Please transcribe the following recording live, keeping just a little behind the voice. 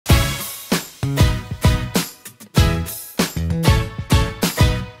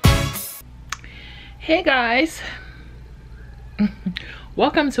Hey guys,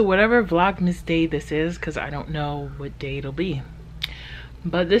 welcome to whatever Vlogmas day this is, because I don't know what day it'll be.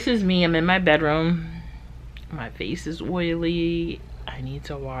 But this is me. I'm in my bedroom. My face is oily. I need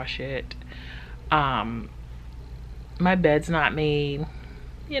to wash it. My bed's not made.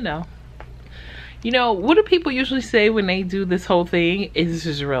 You know, what do people usually say when they do this whole thing? Is this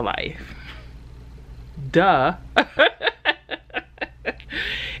is real life? Duh.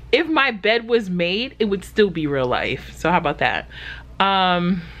 If my bed was made, it would still be real life. So how about that?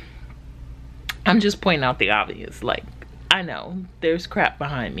 I'm just pointing out the obvious. Like, I know there's crap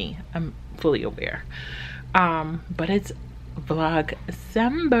behind me. I'm fully aware. But it's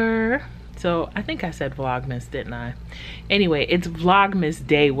Vlogcember. So I think I said Vlogmas, didn't I? Anyway, it's Vlogmas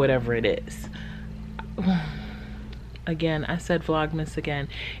day, whatever it is. Again, I said Vlogmas again.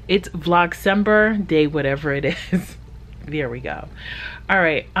 It's Vlogcember day, whatever it is. There we go. All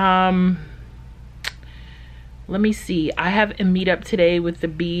right, let me see. I have a meetup today with the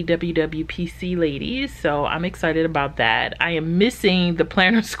BWWPC ladies, so I'm excited about that. I am missing the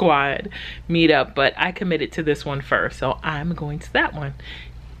Planner Squad meetup, but I committed to this one first, so I'm going to that one.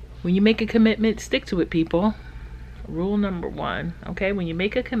 When you make a commitment, stick to it, people. Rule number one, okay? When you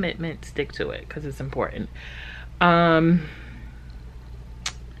make a commitment, stick to it, because it's important. I'm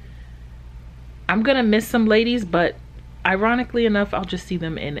gonna miss some ladies, but ironically enough, I'll just see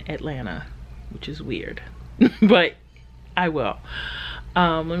them in Atlanta, which is weird, but I will.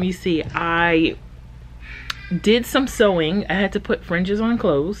 Let me see. I did some sewing. I had to put fringes on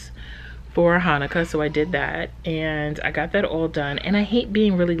clothes for Hanukkah, so I did that, and I got that all done. And I hate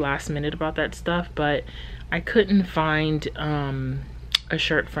being really last minute about that stuff, but I couldn't find a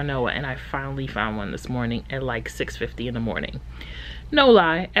shirt for Noah, and I finally found one this morning at like 6:50 in the morning. No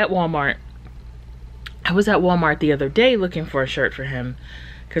lie, at Walmart. I was at Walmart the other day looking for a shirt for him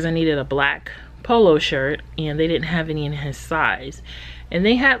because I needed a black polo shirt, and they didn't have any in his size. And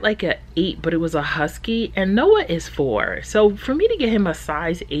they had like a 8, but it was a husky, and Noah is 4. So for me to get him a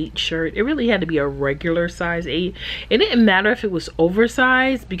size 8 shirt, it really had to be a regular size 8. It didn't matter if it was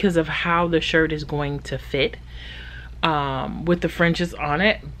oversized because of how the shirt is going to fit with the fringes on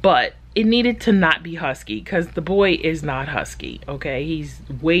it, but it needed to not be husky because the boy is not husky, okay? He's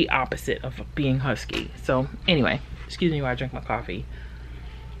way opposite of being husky. So anyway, excuse me while I drink my coffee.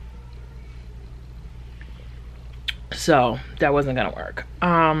 So that wasn't gonna work.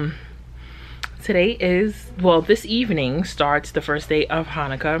 Today is, well, this evening starts the first day of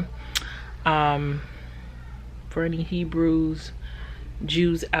Hanukkah. For any Hebrews,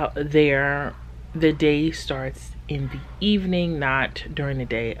 Jews out there, the day starts in the evening, not during the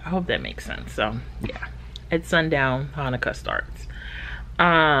day. I hope that makes sense. So yeah, at sundown Hanukkah starts.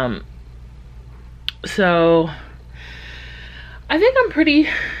 So I think I'm pretty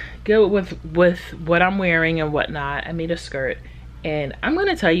good with what I'm wearing and whatnot. I made a skirt, and I'm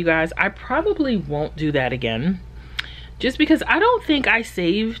gonna tell you guys, I probably won't do that again, just because I don't think I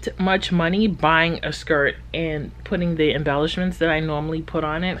saved much money buying a skirt and putting the embellishments that I normally put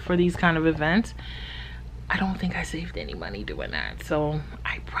on it for these kind of events. I don't think I saved any money doing that, so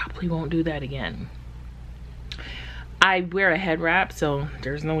I probably won't do that again. I wear a head wrap, so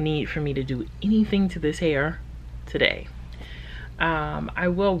there's no need for me to do anything to this hair today. I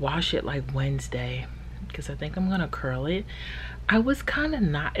will wash it like Wednesday because I think I'm gonna curl it. I was kind of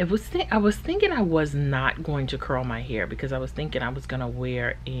not, I was thinking I was not going to curl my hair because I was thinking I was gonna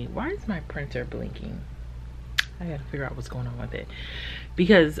wear a, why is my printer blinking? I gotta figure out what's going on with it,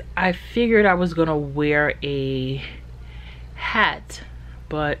 because I figured I was gonna wear a hat,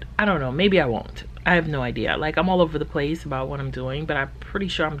 but I don't know, maybe I won't. I have no idea. Like, I'm all over the place about what I'm doing, but I'm pretty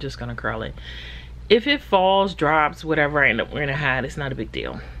sure I'm just gonna curl it. If it falls, drops, whatever, I end up wearing a hat, it's not a big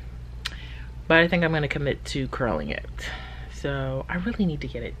deal. But I think I'm gonna commit to curling it. So I really need to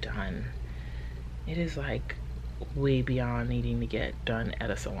get it done. It is like way beyond needing to get done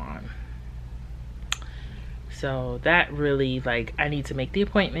at a salon. So that really, like, I need to make the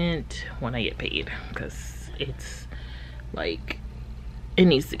appointment when I get paid, because it's like, it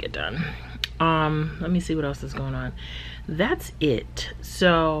needs to get done. Let me see what else is going on. That's it.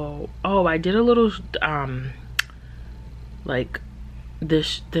 So, oh, I did a little like the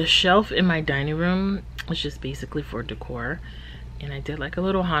shelf in my dining room was just basically for decor, and I did like a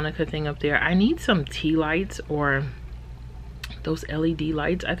little Hanukkah thing up there. I need some tea lights or those LED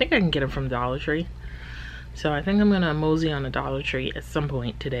lights. I think I can get them from Dollar Tree. So I think I'm gonna mosey on a Dollar Tree at some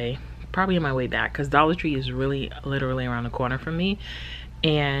point today, probably on my way back, because Dollar Tree is really literally around the corner from me,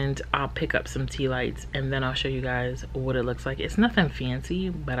 and I'll pick up some tea lights, and then I'll show you guys what it looks like. It's nothing fancy,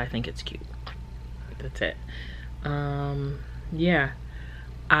 but I think it's cute. That's it. Yeah,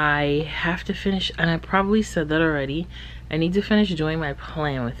 I have to finish, and I probably said that already, I need to finish doing my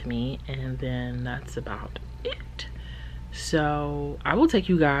plan with me, and then that's about it. So I will take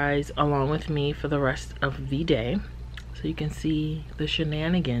you guys along with me for the rest of the day so you can see the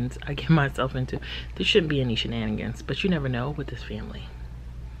shenanigans I get myself into. There shouldn't be any shenanigans, but you never know with this family.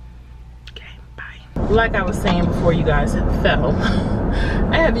 Okay, bye. Like I was saying before you guys fell,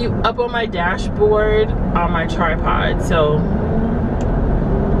 I have you up on my dashboard on my tripod, so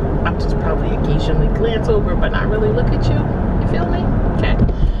I'll just probably occasionally glance over but not really look at you. You feel me? Okay.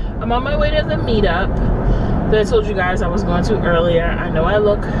 I'm on my way to the meetup that I told you guys I was going to earlier. I know I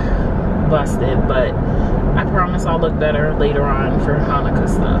look busted, but I promise I'll look better later on for Hanukkah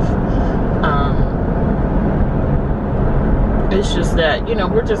stuff. It's just that, you know,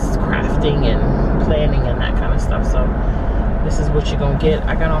 we're just crafting and planning and that kind of stuff. So this is what you're gonna get.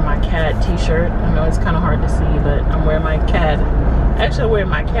 I got on my cat t-shirt. I know it's kind of hard to see, but I'm wearing my cat. Actually, I'm wearing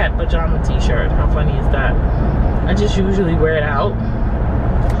my cat pajama t-shirt. How funny is that? I just usually wear it out.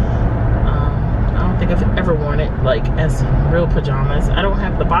 I don't think I've ever worn it like as real pajamas. I don't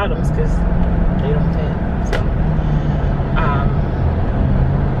have the bottoms because they don't fit. So,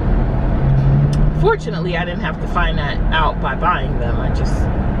 fortunately, I didn't have to find that out by buying them. I just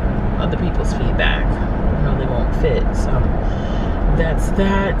other people's feedback. You know, they won't fit. So that's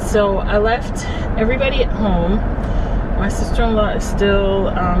that. So I left everybody at home. My sister-in-law is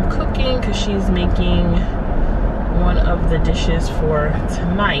still cooking because she's making one of the dishes for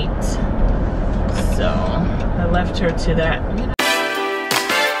tonight. So I left her to that.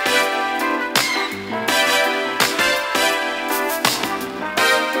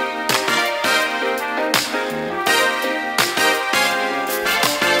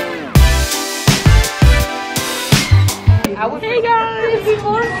 Hey guys!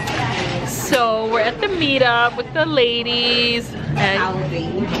 So we're at the meetup with the ladies and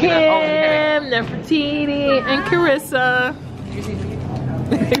Kim, Nefertiti, and Carissa.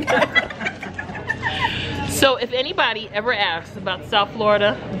 So if anybody ever asks about South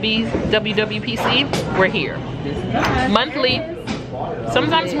Florida WWPC, we're here. Monthly,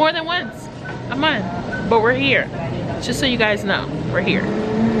 sometimes more than once a month, but we're here. Just so you guys know, we're here.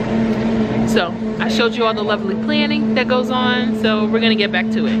 So I showed you all the lovely planning that goes on, so we're gonna get back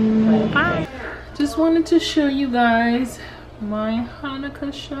to it. Bye. Just wanted to show you guys my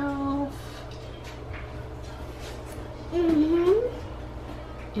Hanukkah shelf.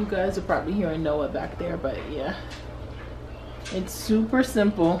 You guys are probably hearing Noah back there, but yeah. It's super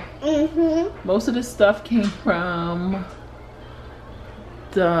simple. Most of the stuff came from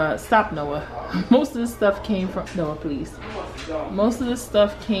the, stop Noah. Most of the stuff came from, Noah please. Most of the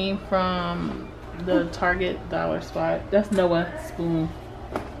stuff came from the Target dollar spot. That's Noah spoon.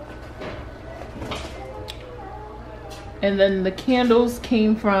 And then the candles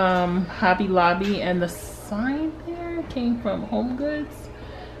came from Hobby Lobby, and the sign there came from Home Goods.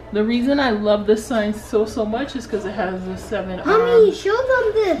 The reason I love this sign so much is because it has the 7 Mommy, show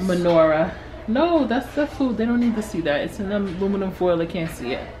them this menorah. No, that's the food. They don't need to see that. It's in aluminum foil. They can't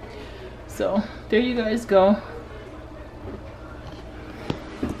see it. So there you guys go.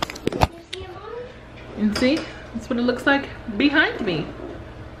 And see, that's what it looks like behind me.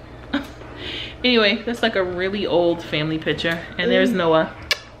 Anyway, that's like a really old family picture. And there's Noah.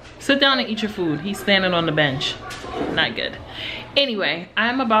 Sit down and eat your food. He's standing on the bench. Not good. Anyway,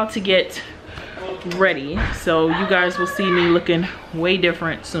 I'm about to get ready. So you guys will see me looking way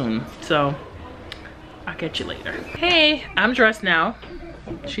different soon. So I'll catch you later. Hey, I'm dressed now.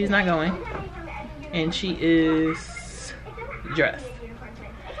 She's not going. And she is dressed.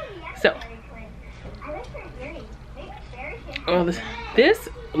 So. Oh, this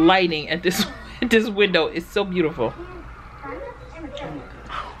lighting at this window is so beautiful.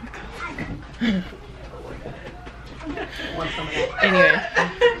 Anyway.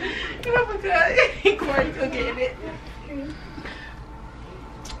 Oh my god. Corey's getting it.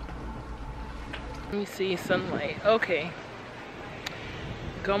 Let me see sunlight. Okay.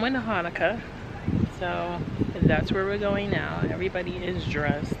 Going to Hanukkah. So that's where we're going now. Everybody is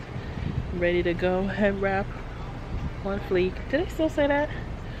dressed. Ready to go. Head wrap. One fleek. Did I still say that?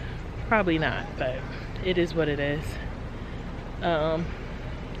 Probably not, but it is what it is.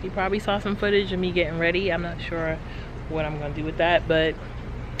 You probably saw some footage of me getting ready. I'm not sure what I'm gonna do with that, but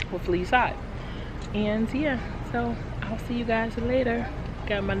hopefully you saw it. And yeah, so I'll see you guys later.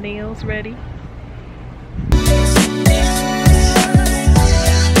 Got my nails ready.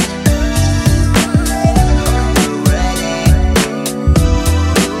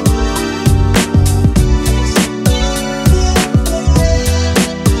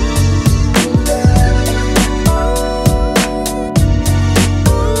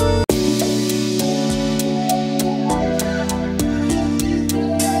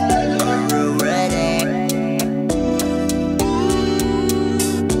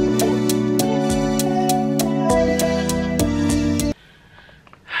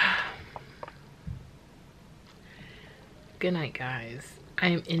 Good night, guys. I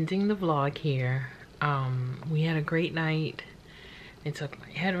am ending the vlog here. We had a great night. I took my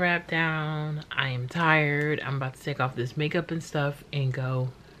head wrap down. I am tired. I'm about to take off this makeup and stuff and go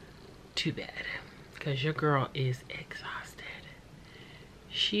to bed because your girl is exhausted.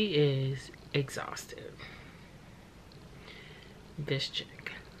 She is exhausted. This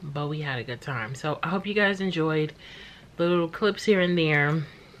chick. But we had a good time. So I hope you guys enjoyed the little clips here and there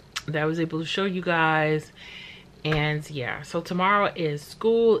that I was able to show you guys. And yeah, so tomorrow is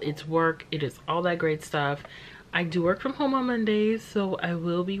school, it's work, it is all that great stuff. I do work from home on Mondays, so I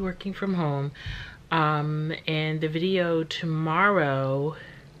will be working from home. And the video tomorrow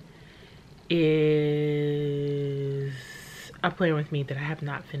is a plan with me that I have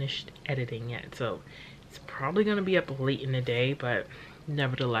not finished editing yet. So it's probably gonna be up late in the day, but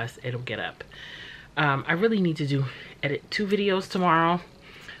nevertheless, it'll get up. I really need to edit 2 videos tomorrow,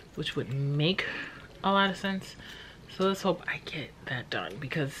 which would make a lot of sense. So let's hope I get that done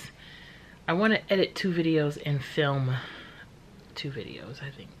because I want to edit 2 videos and film 2 videos, I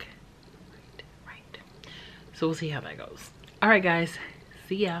think. Right. So we'll see how that goes. All right, guys.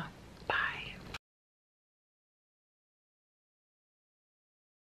 See ya.